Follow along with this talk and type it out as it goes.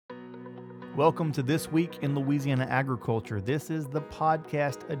Welcome to This Week in Louisiana Agriculture. This is the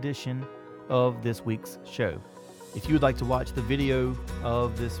podcast edition of this week's show. If you would like to watch the video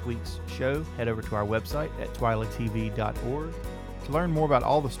of this week's show, head over to our website at twilatv.org. To learn more about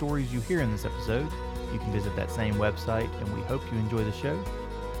all the stories you hear in this episode, you can visit that same website, and we hope you enjoy the show.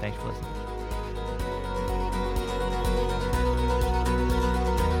 Thanks for listening.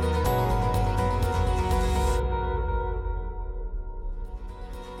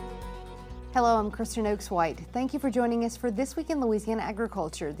 Hello, I'm Kristen Oaks-White. Thank you for joining us for This Week in Louisiana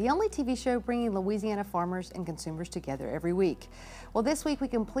Agriculture, the only TV show bringing Louisiana farmers and consumers together every week. Well, this week we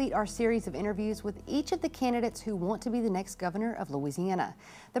complete our series of interviews with each of the candidates who want to be the next governor of Louisiana.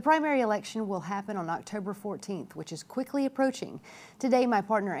 The primary election will happen on October 14th, which is quickly approaching. Today, my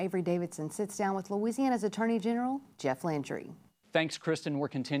partner Avery Davidson sits down with Louisiana's Attorney General, Jeff Landry. Thanks, Kristen. We're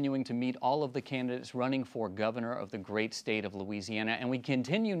continuing to meet all of the candidates running for governor of the great state of Louisiana, and we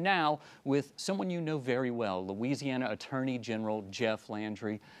continue now with someone you know very well, Louisiana Attorney General Jeff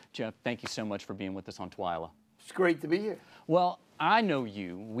Landry. Jeff, thank you so much for being with us on Twila. It's great to be here. Well, I know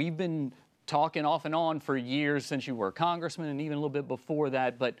you. We've been talking off and on for years since you were a congressman and even a little bit before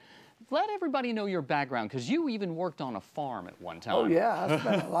that, but let everybody know your background, because you even worked on a farm at one time. Oh, yeah. I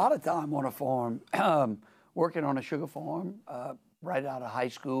spent a lot of time on a farm. Working on a sugar farm right out of high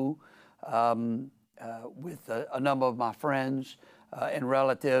school with a number of my friends and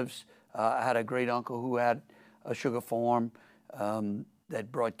relatives. I had a great uncle who had a sugar farm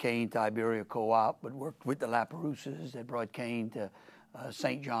that brought cane to Iberia Co-op, but worked with the Laperousas that brought cane to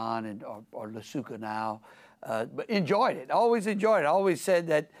St. John and or Lasuka now. But enjoyed it, always enjoyed it. I always said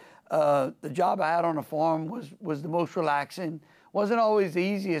that the job I had on a farm was the most relaxing. Wasn't always the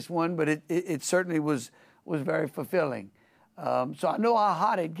easiest one, but it certainly was very fulfilling. So I know how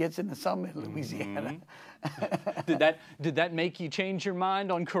hot it gets in the summer in Louisiana. Mm-hmm. Did that make you change your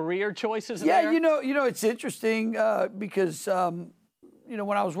mind on career choices? Yeah, there? you know, it's interesting because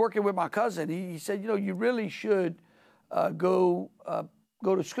when I was working with my cousin, he said, you really should go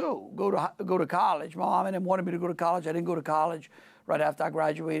to school, go to college. My mom and him wanted me to go to college. I didn't go to college. Right after I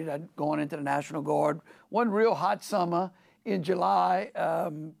graduated, I'd gone into the National Guard. One real hot summer in July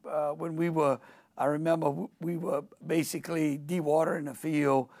when I remember we were basically dewatering the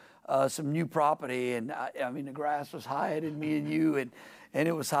field, some new property, and I mean the grass was higher than me and you, and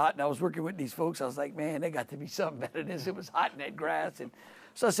it was hot, and I was working with these folks. I was like, man, they got to be something better than this. It was hot in that grass, and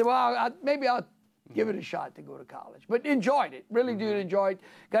so I said, well, maybe I'll give it a shot to go to college. But enjoyed it, really did enjoy it.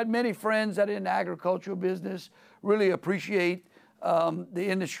 Got many friends that are in the agricultural business, really appreciate the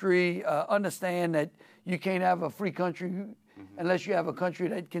industry, understand that you can't have a free country unless you have a country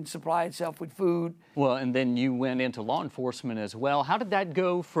that can supply itself with food. Well, and then you went into law enforcement as well. How did that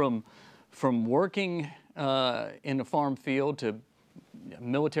go from working in the farm field to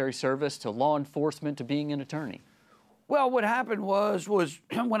military service to law enforcement to being an attorney? Well, what happened was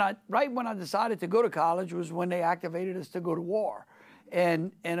when I decided to go to college was when they activated us to go to war.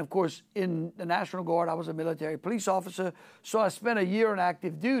 And of course, in the National Guard, I was a military police officer, so I spent a year in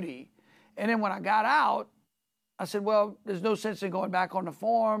active duty. And then when I got out, I said, well, there's no sense in going back on the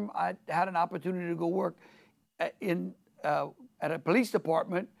farm. I had an opportunity to go work at a police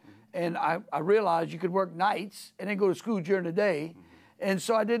department, and I realized you could work nights and then go to school during the day. And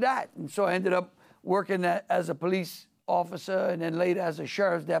so I did that. And so I ended up working as a police officer and then later as a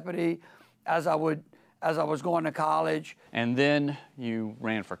sheriff's deputy as I was going to college. And then you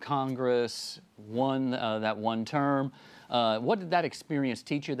ran for Congress, won that one term. What did that experience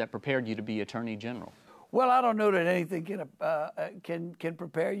teach you that prepared you to be Attorney General? Well, I don't know that anything can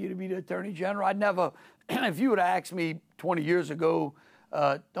prepare you to be the Attorney General. I never, if you would have asked me 20 years ago,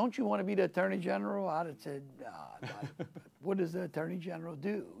 don't you want to be the Attorney General? I'd have said, what does the Attorney General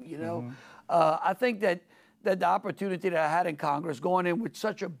do? I think that the opportunity that I had in Congress, going in with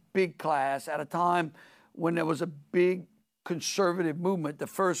such a big class at a time when there was a big conservative movement, the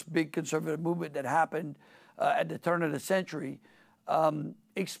first big conservative movement that happened at the turn of the century,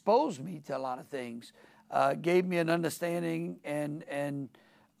 exposed me to a lot of things. Gave me an understanding and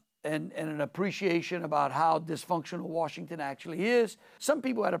an appreciation about how dysfunctional Washington actually is. Some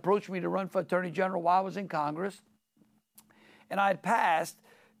people had approached me to run for Attorney General while I was in Congress, and I had passed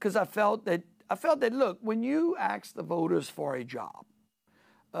because I felt that look, when you ask the voters for a job,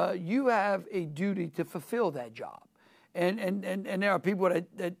 you have a duty to fulfill that job, and there are people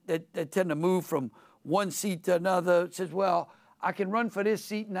that tend to move from one seat to another. It says, well, I can run for this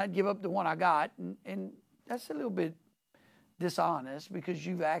seat and not give up the one I got. And that's a little bit dishonest because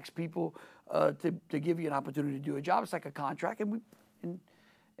you've asked people to give you an opportunity to do a job. It's like a contract. And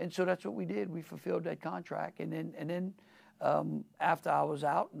so that's what we did. We fulfilled that contract. And then after I was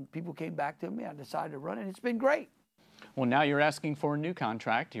out and people came back to me, I decided to run, and it's been great. Well, now you're asking for a new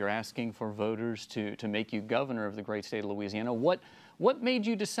contract. You're asking for voters to make you governor of the great state of Louisiana. What made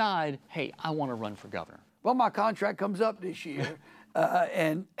you decide, hey, I want to run for governor? Well, my contract comes up this year,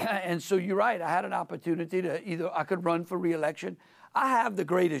 and so you're right. I had an opportunity to either I could run for re-election. I have the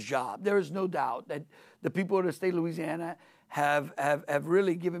greatest job. There is no doubt that the people of the state of Louisiana have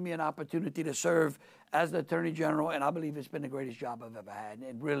really given me an opportunity to serve as the Attorney General, and I believe it's been the greatest job I've ever had,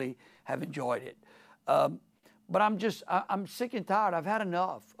 and really have enjoyed it. But I'm sick and tired. I've had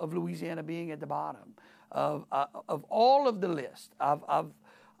enough of Louisiana being at the bottom of all of the list.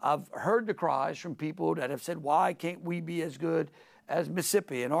 I've heard the cries from people that have said, why can't we be as good as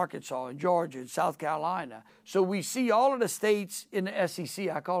Mississippi and Arkansas and Georgia and South Carolina? So we see all of the states in the SEC.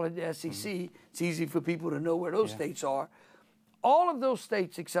 I call it the SEC. Mm-hmm. It's easy for people to know where those states are. All of those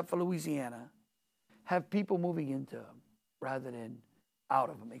states, except for Louisiana, have people moving into them rather than out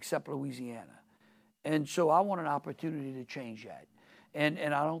of them, except Louisiana. And so I want an opportunity to change that. And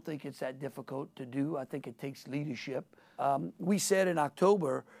I don't think it's that difficult to do. I think it takes leadership. We said in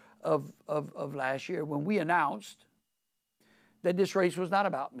October of last year, when we announced that this race was not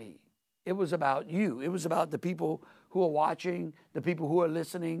about me. It was about you. It was about the people who are watching, the people who are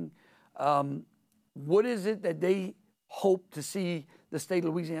listening. What is it that they hope to see the state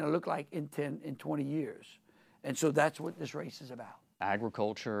of Louisiana look like in 10 and 20 years? And so that's what this race is about.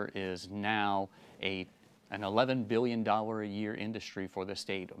 Agriculture is now an $11 billion a year industry for the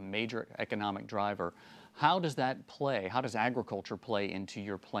state, a major economic driver. How does that play? How does agriculture play into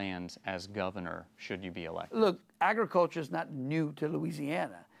your plans as governor should you be elected? Look, agriculture is not new to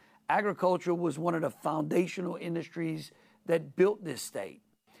Louisiana. Agriculture was one of the foundational industries that built this state.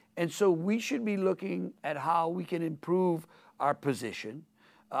 And so we should be looking at how we can improve our position,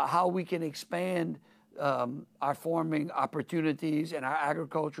 how we can expand our farming opportunities and our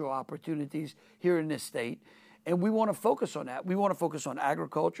agricultural opportunities here in this state. And we want to focus on that. We want to focus on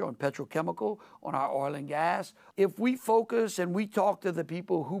agriculture, on petrochemical, on our oil and gas. If we focus and we talk to the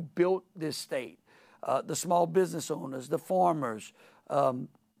people who built this state, the small business owners, the farmers,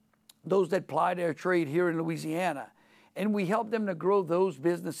 those that ply their trade here in Louisiana, and we help them to grow those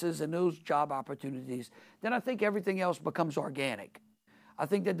businesses and those job opportunities, then I think everything else becomes organic. I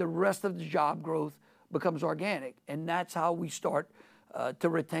think that the rest of the job growth becomes organic, and that's how we start to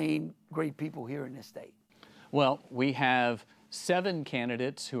retain great people here in this state. Well, we have 7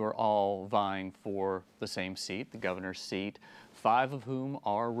 candidates who are all vying for the same seat, the governor's seat, 5 of whom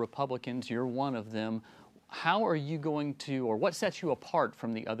are Republicans. You're one of them. How are you going to, or what sets you apart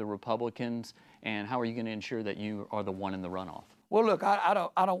from the other Republicans, and how are you going to ensure that you are the one in the runoff? Well, look, I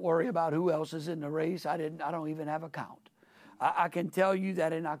don't worry about who else is in the race. I don't even have a count. I can tell you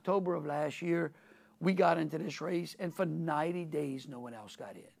that in October of last year, we got into this race, and for 90 days, no one else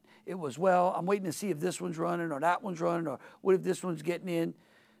got in. It was, well, I'm waiting to see if this one's running or that one's running, or what if this one's getting in.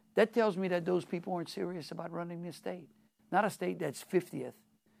 That tells me that those people aren't serious about running this state. Not a state that's 50th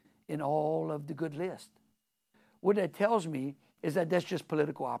in all of the good list. What that tells me is that that's just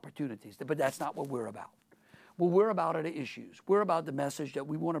political opportunities, but that's not what we're about. What we're about are the issues. We're about the message that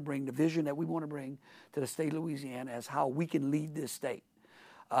we want to bring, the vision that we want to bring to the state of Louisiana as how we can lead this state.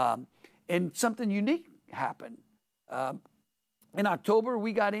 And something unique happened. In October,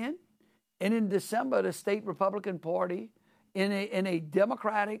 we got in, and in December, the state Republican Party, in a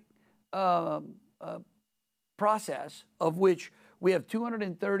democratic process of which we have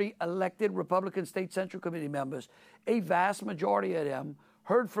 230 elected Republican State Central Committee members, a vast majority of them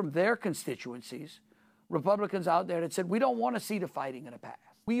heard from their constituencies, Republicans out there that said, we don't want to see the fighting in the past.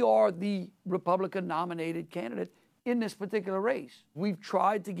 We are the Republican-nominated candidate in this particular race. We've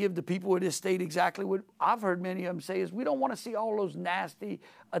tried to give the people of this state exactly what I've heard many of them say is we don't want to see all those nasty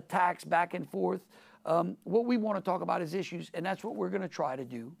attacks back and forth. What we want to talk about is issues, and that's what we're going to try to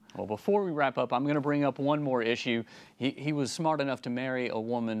do. Well, before we wrap up, I'm going to bring up one more issue. He was smart enough to marry a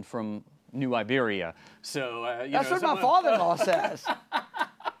woman from New Iberia. So that's what my father-in-law says.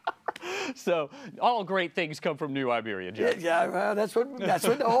 So all great things come from New Iberia, Jeff. Yeah, well, that's what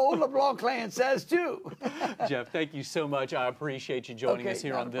the whole LeBlanc clan says too. Jeff, thank you so much. I appreciate you joining us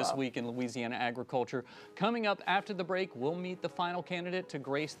here on This problem. Week in Louisiana Agriculture. Coming up after the break, we'll meet the final candidate to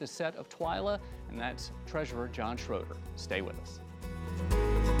grace the set of Twila, and that's Treasurer John Schroeder. Stay with us.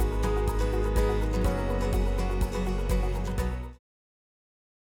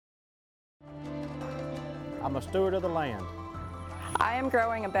 I'm a steward of the land. I am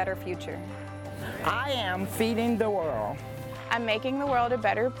growing a better future. I am feeding the world. I'm making the world a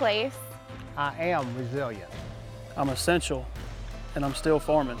better place. I am resilient. I'm essential, and I'm still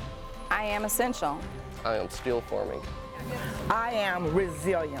farming. I am essential. I am still farming. I am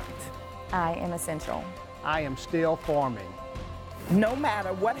resilient. I am essential. I am still forming. No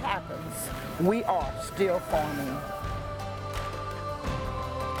matter what happens, we are still forming.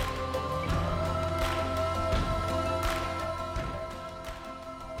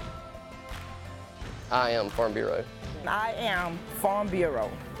 I am Farm Bureau. I am Farm Bureau.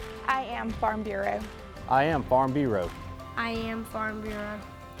 I am Farm Bureau. I am Farm Bureau. I am Farm Bureau.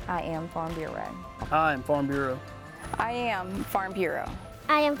 I am Farm Bureau. I am Farm Bureau. I am Farm Bureau.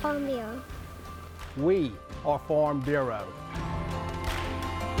 I am Farm Bureau. We are Farm Bureau.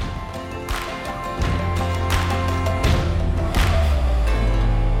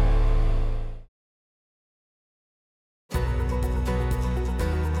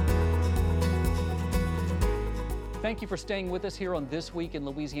 Thank you for staying with us here on This Week in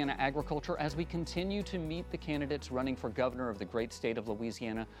Louisiana Agriculture as we continue to meet the candidates running for governor of the great state of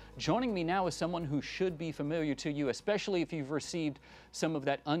Louisiana. Joining me now is someone who should be familiar to you, especially if you've received some of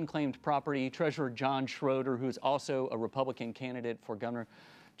that unclaimed property, Treasurer John Schroeder, who is also a Republican candidate for governor.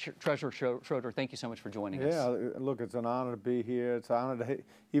 Treasurer Schroeder, thank you so much for joining us. Yeah, look, it's an honor to be here. It's an honor to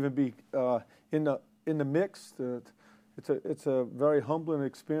even be in the mix. It's a very humbling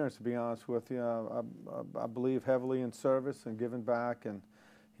experience, to be honest with you. I believe heavily in service and giving back, and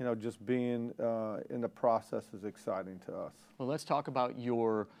just being in the process is exciting to us. Well, let's talk about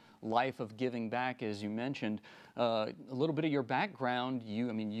your life of giving back, as you mentioned. A little bit of your background.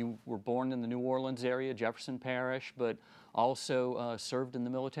 You were born in the New Orleans area, Jefferson Parish, but also served in the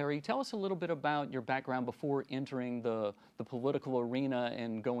military. Tell us a little bit about your background before entering the political arena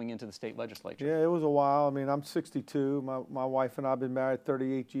and going into the state legislature. Yeah, it was a while. I'm 62. My wife and I have been married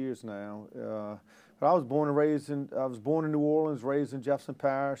 38 years now. But I was born in New Orleans, raised in Jefferson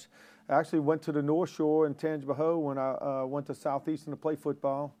Parish. I actually went to the North Shore in Tangipahoa when I went to Southeastern to play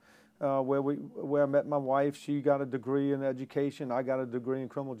football, where I met my wife. She got a degree in education. I got a degree in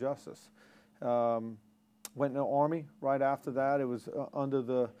criminal justice. Went in the Army right after that. It was under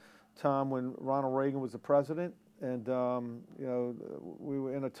the time when Ronald Reagan was the president, and we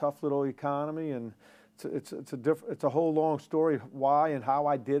were in a tough little economy, and it's a whole long story why and how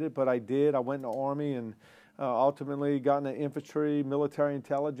I did it, but I did. I went in the Army and ultimately got into infantry, military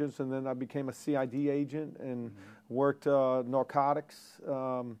intelligence, and then I became a CID agent and worked narcotics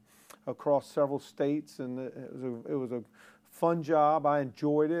across several states, and it was a fun job. I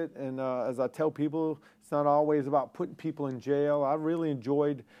enjoyed it, and as I tell people, it's not always about putting people in jail. I really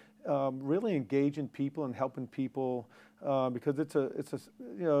enjoyed really engaging people and helping people because it's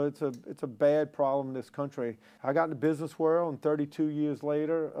a bad problem in this country. I got in the business world, and 32 years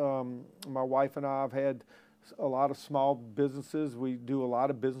later, my wife and I have had a lot of small businesses. We do a lot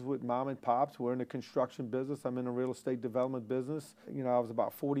of business with mom and pops. We're in the construction business. I'm in the real estate development business. I was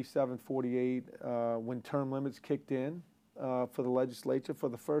about 47, 48 when term limits kicked in for the legislature for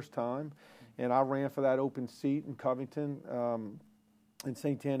the first time, and I ran for that open seat in Covington in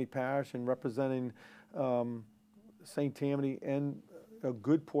St. Tammany Parish, and representing St. Tammany and a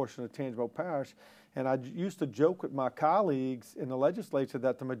good portion of Tangipahoa Parish. And I used to joke with my colleagues in the legislature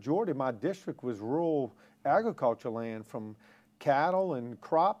that the majority of my district was rural agriculture land, from cattle and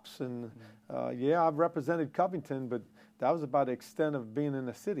crops. And I've represented Covington, but that was about the extent of being in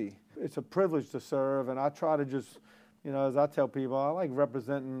the city. It's a privilege to serve, and I try to just, as I tell people, I like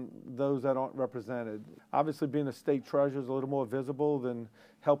representing those that aren't represented. Obviously, being a state treasurer is a little more visible than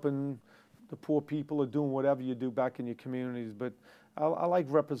helping the poor people or doing whatever you do back in your communities. But I like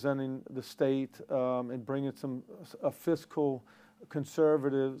representing the state and bringing a fiscal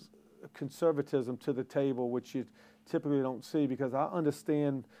conservatism to the table, which you typically don't see, because I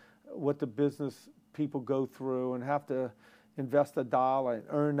understand what the business people go through and have to invest $1 and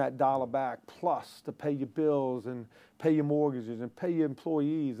earn that dollar back, plus to pay your bills and pay your mortgages and pay your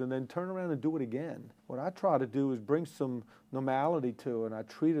employees, and then turn around and do it again. What I try to do is bring some normality to it, and I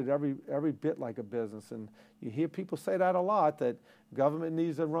treat it every bit like a business. And you hear people say that a lot, that government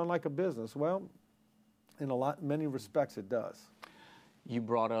needs to run like a business. Well, in many respects it does. You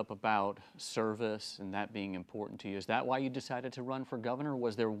brought up about service and that being important to you. Is that why you decided to run for governor?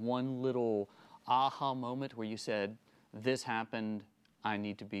 Was there one little aha moment where you said, this happened, I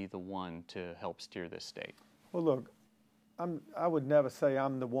need to be the one to help steer this state? Well, look, I would never say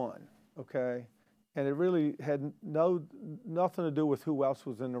I'm the one, okay? And it really had nothing to do with who else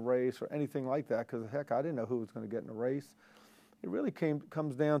was in the race or anything like that, because heck, I didn't know who was going to get in the race. It really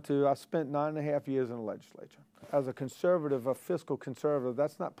comes down to, I spent 9.5 years in the legislature. As a conservative, a fiscal conservative,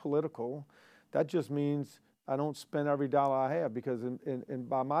 that's not political. That just means I don't spend every dollar I have, because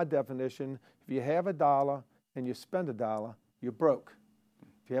by my definition, if you have $1 and you spend $1, you're broke.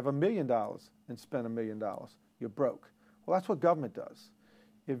 If you have $1 million and spend $1 million, you're broke. Well, that's what government does.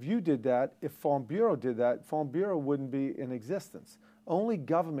 If you did that, if Farm Bureau did that, Farm Bureau wouldn't be in existence. Only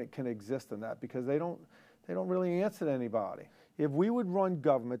government can exist in that because they don't really answer to anybody. If we would run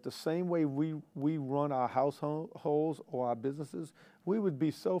government the same way we run our households or our businesses, we would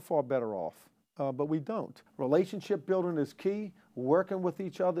be so far better off. But we don't. Relationship building is key. Working with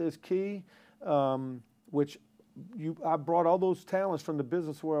each other is key, I brought all those talents from the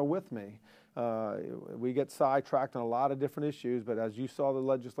business world with me. We get sidetracked on a lot of different issues, but as you saw the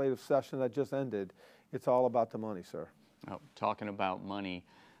legislative session that just ended, it's all about the money, sir. Oh, talking about money,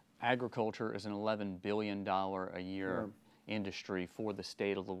 agriculture is an $11 billion a year industry for the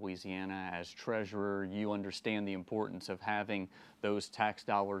state of Louisiana. As treasurer, you understand the importance of having those tax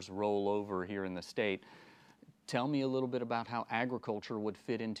dollars roll over here in the state. Tell me a little bit about how agriculture would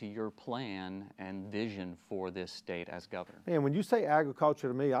fit into your plan and vision for this state as governor. Man, when you say agriculture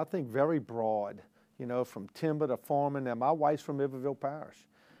to me, I think very broad, from timber to farming. Now, my wife's from Iberville Parish,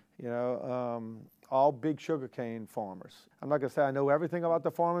 all big sugarcane farmers. I'm not going to say I know everything about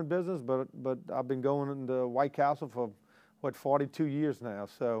the farming business, but I've been going to White Castle for, 42 years now.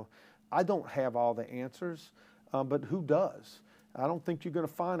 So I don't have all the answers, but who does? I don't think you're going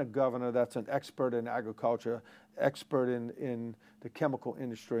to find a governor that's an expert in agriculture, expert in the chemical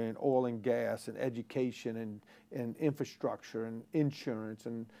industry and oil and gas and education and infrastructure and insurance.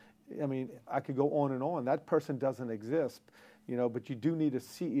 And I mean, I could go on and on. That person doesn't exist, but you do need a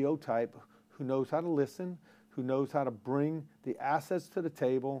CEO type who knows how to listen, who knows how to bring the assets to the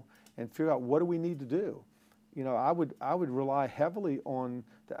table and figure out what do we need to do. I would rely heavily on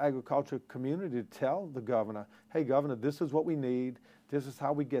the agriculture community to tell the governor, hey, governor, this is what we need. This is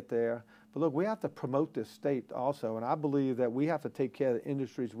how we get there. But look, we have to promote this state also, and I believe that we have to take care of the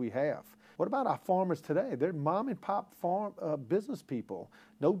industries we have. What about our farmers today? They're mom and pop farm business people,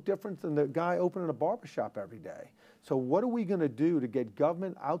 no different than the guy opening a barbershop every day. So what are we going to do to get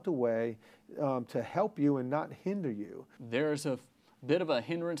government out the way to help you and not hinder you? There's a bit of a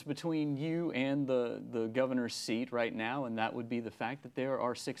hindrance between you and the governor's seat right now, and that would be the fact that there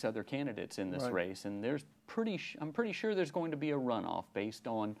are 6 other candidates in this race, and I'm pretty sure there's going to be a runoff based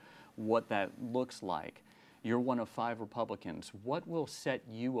on what that looks like. You're one of 5 Republicans. What will set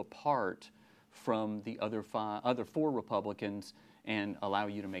you apart from the other 4 Republicans and allow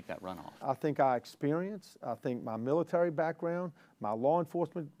you to make that runoff? I think our experience, I think my military background, my law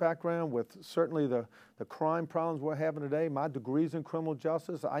enforcement background with certainly the crime problems we're having today, my degrees in criminal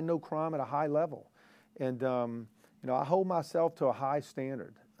justice, I know crime at a high level. And, I hold myself to a high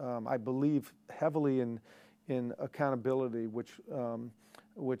standard. I believe heavily in accountability, which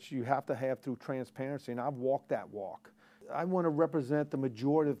you have to have through transparency, and I've walked that walk. I want to represent the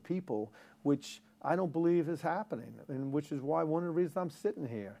majority of people, which I don't believe is happening, and which is why one of the reasons I'm sitting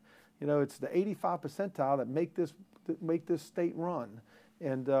here. It's the 85th percentile that make this state run,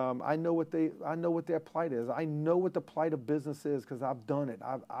 and I know what their plight is. I know what the plight of business is because I've done it.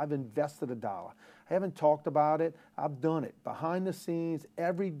 I've invested $1. I haven't talked about it. I've done it behind the scenes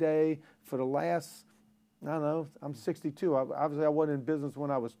every day for the last, I don't know, I'm 62. Obviously, I wasn't in business when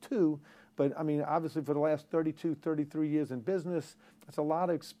I was 2, but I mean, obviously for the last 32, 33 years in business, that's a lot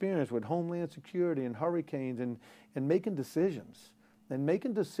of experience with Homeland Security and hurricanes and making decisions. And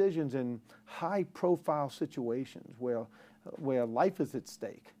making decisions in high-profile situations where life is at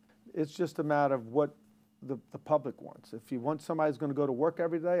stake. It's just a matter of what the public wants. If you want somebody who's going to go to work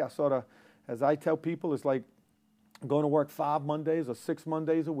every day, as I tell people, it's like going to work 5 Mondays or 6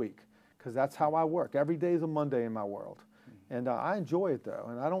 Mondays a week, because that's how I work. Every day is a Monday in my world. And I enjoy it, though,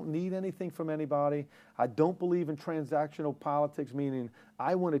 and I don't need anything from anybody. I don't believe in transactional politics, meaning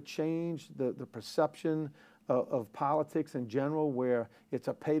I want to change the perception of politics in general, where it's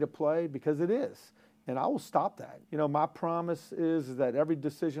a pay-to-play, because it is. And I will stop that. My promise is that every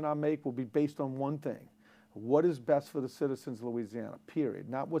decision I make will be based on one thing. What is best for the citizens of Louisiana, period.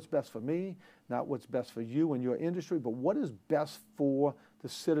 Not what's best for me, not what's best for you and your industry, but what is best for the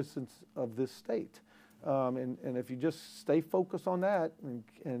citizens of this state. And if you just stay focused on that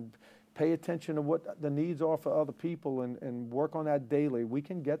and pay attention to what the needs are for other people and work on that daily, we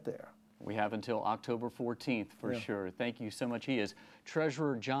can get there. We have until October 14th for sure. Thank you so much. He is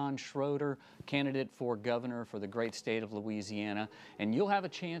Treasurer John Schroeder, candidate for governor for the great state of Louisiana. And you'll have a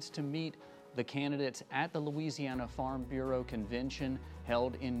chance to meet the candidates at the Louisiana Farm Bureau Convention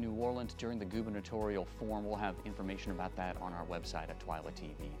held in New Orleans during the gubernatorial forum. We'll have information about that on our website at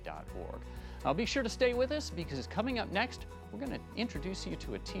twilatv.org. Be sure to stay with us, because coming up next, we're going to introduce you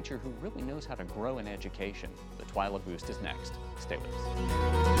to a teacher who really knows how to grow an education. The Twila Boost is next. Stay with us.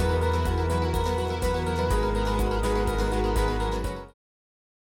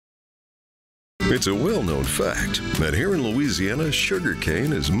 It's a well-known fact that here in Louisiana,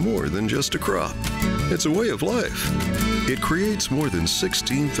 sugarcane is more than just a crop. It's a way of life. It creates more than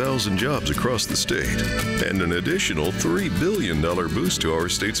 16,000 jobs across the state and an additional $3 billion boost to our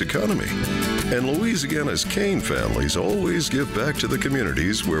state's economy. And Louisiana's cane families always give back to the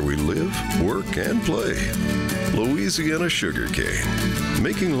communities where we live, work, and play. Louisiana sugarcane,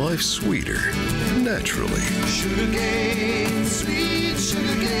 making life sweeter, naturally. Sugarcane, sweet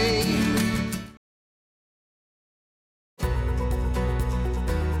sugarcane.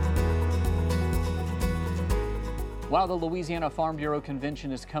 While the Louisiana Farm Bureau Convention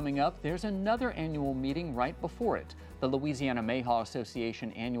is coming up, there's another annual meeting right before it. The Louisiana Mayhaw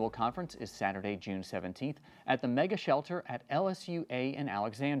Association Annual Conference is Saturday, June 17th at the Mega Shelter at LSUA in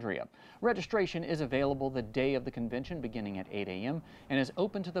Alexandria. Registration is available the day of the convention beginning at 8 a.m. and is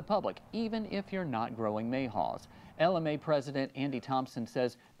open to the public, even if you're not growing mayhaws. LMA President Andy Thompson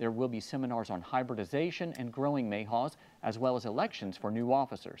says there will be seminars on hybridization and growing mayhaws, as well as elections for new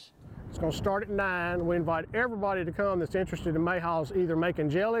officers. It's going to start at 9. We invite everybody to come that's interested in mayhaws, either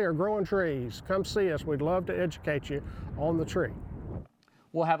making jelly or growing trees. Come see us. We'd love to educate you on the tree.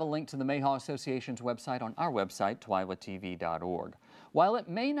 We'll have a link to the Mayhaw Association's website on our website, twilatv.org. While it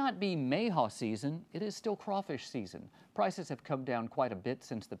may not be mayhaw season, it is still crawfish season. Prices have come down quite a bit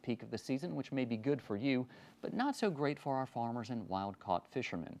since the peak of the season, which may be good for you, but not so great for our farmers and wild-caught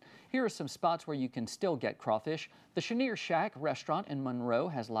fishermen. Here are some spots where you can still get crawfish. The Chenier Shack restaurant in Monroe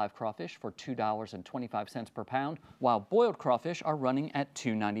has live crawfish for $2.25 per pound, while boiled crawfish are running at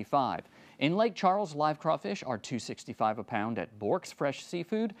 $2.95. In Lake Charles, live crawfish are $2.65 a pound at Bork's Fresh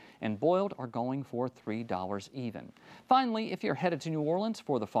Seafood, and boiled are going for $3 even. Finally, if you're headed to New Orleans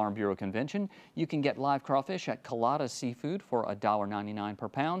for the Farm Bureau Convention, you can get live crawfish at Colada's Seafood for $1.99 per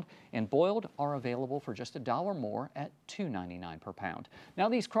pound, and boiled are available for just $1 more at $2.99 per pound. Now,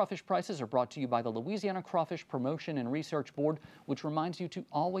 these crawfish prices are brought to you by the Louisiana Crawfish Promotion and Research Board, which reminds you to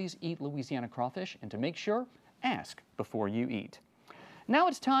always eat Louisiana crawfish, and to make sure, ask before you eat. Now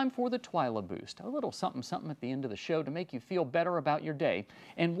it's time for the Twila Boost, a little something at the end of the show to make you feel better about your day.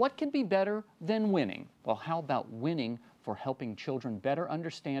 And what can be better than winning? Well, how about winning for helping children better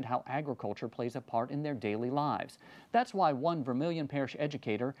understand how agriculture plays a part in their daily lives? That's why one Vermilion Parish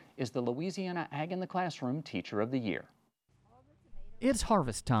educator is the Louisiana Ag in the Classroom Teacher of the Year. It's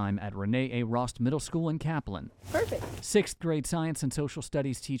harvest time at Renee A. Rost Middle School in Kaplan. Perfect. 6th grade science and social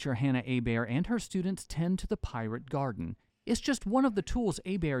studies teacher Hannah Hebert and her students tend to the Pirate Garden. It's just one of the tools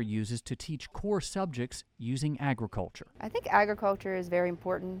Hebert uses to teach core subjects using agriculture. I think agriculture is very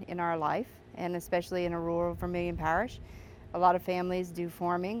important in our life, and especially in a rural Vermilion Parish. A lot of families do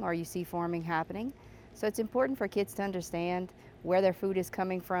farming, or you see farming happening. So it's important for kids to understand where their food is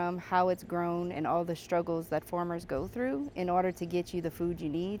coming from, how it's grown, and all the struggles that farmers go through in order to get you the food you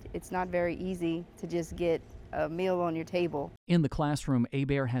need. It's not very easy to just get a meal on your table. In the classroom,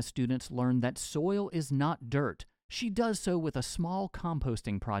 Hebert has students learn that soil is not dirt. She does so with a small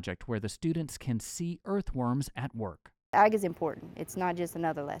composting project where the students can see earthworms at work. Ag is important. It's not just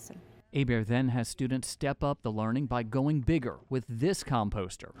another lesson. Hebert then has students step up the learning by going bigger with this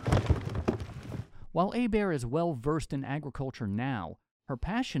composter. While Hebert is well versed in agriculture now, her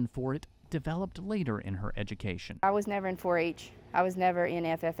passion for it developed later in her education. I was never in 4-H. I was never in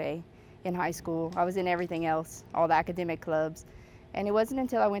FFA in high school. I was in everything else, all the academic clubs. And it wasn't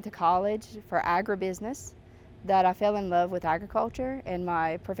until I went to college for agribusiness that I fell in love with agriculture, and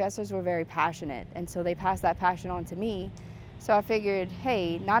my professors were very passionate, and so they passed that passion on to me. So I figured,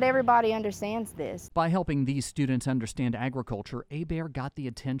 hey, not everybody understands this. By helping these students understand agriculture, Hebert got the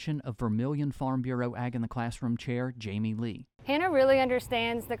attention of Vermilion Farm Bureau Ag in the Classroom Chair Jamie Lee. Hannah really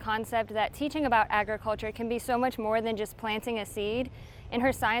understands the concept that teaching about agriculture can be so much more than just planting a seed. In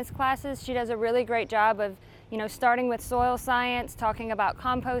her science classes, she does a really great job of, starting with soil science, talking about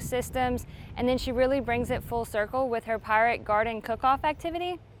compost systems, and then she really brings it full circle with her Pirate Garden cook-off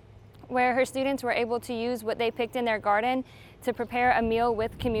activity, where her students were able to use what they picked in their garden to prepare a meal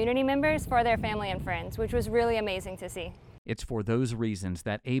with community members for their family and friends, which was really amazing to see. It's for those reasons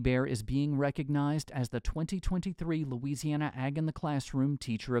that Hebert is being recognized as the 2023 Louisiana Ag in the Classroom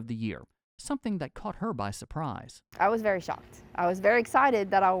Teacher of the Year, something that caught her by surprise. I was very shocked. I was very excited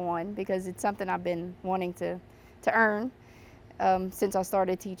that I won because it's something I've been wanting to earn since I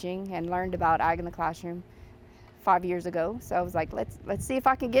started teaching and learned about Ag in the Classroom 5 years ago. So I was like, let's see if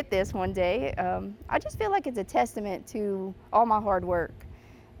I can get this one day. I just feel like it's a testament to all my hard work,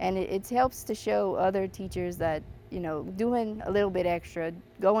 and it helps to show other teachers that doing a little bit extra,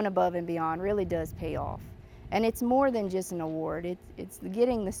 going above and beyond really does pay off. And it's more than just an award. It's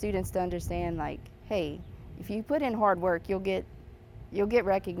getting the students to understand, like, hey, if you put in hard work, you'll get you'll get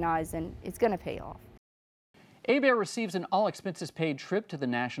recognized and it's going to pay off. Abear receives an all-expenses-paid trip to the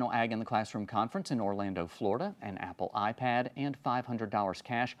National Ag in the Classroom Conference in Orlando, Florida, an Apple iPad, and $500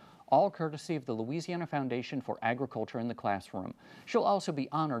 cash, all courtesy of the Louisiana Foundation for Agriculture in the Classroom. She'll also be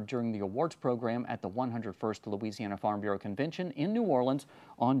honored during the awards program at the 101st Louisiana Farm Bureau Convention in New Orleans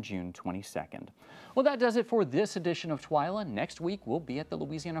on June 22nd. Well, that does it for this edition of Twila. Next week, we'll be at the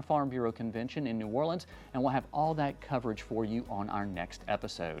Louisiana Farm Bureau Convention in New Orleans, and we'll have all that coverage for you on our next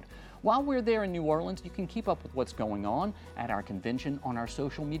episode. While we're there in New Orleans, you can keep up with what's going on at our convention on our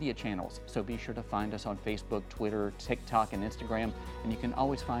social media channels. So be sure to find us on Facebook, Twitter, TikTok, and Instagram. And you can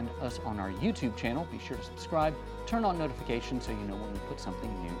always find us on our YouTube channel. Be sure to subscribe, turn on notifications so you know when we put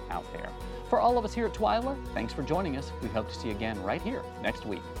something new out there. For all of us here at Twila, thanks for joining us. We hope to see you again right here next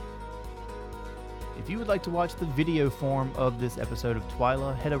week. If you would like to watch the video form of this episode of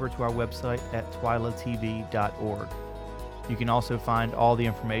Twila, head over to our website at twilatv.org. You can also find all the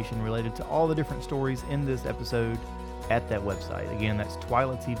information related to all the different stories in this episode at that website. Again, that's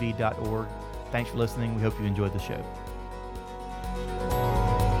twilatv.org. Thanks for listening. We hope you enjoyed the show.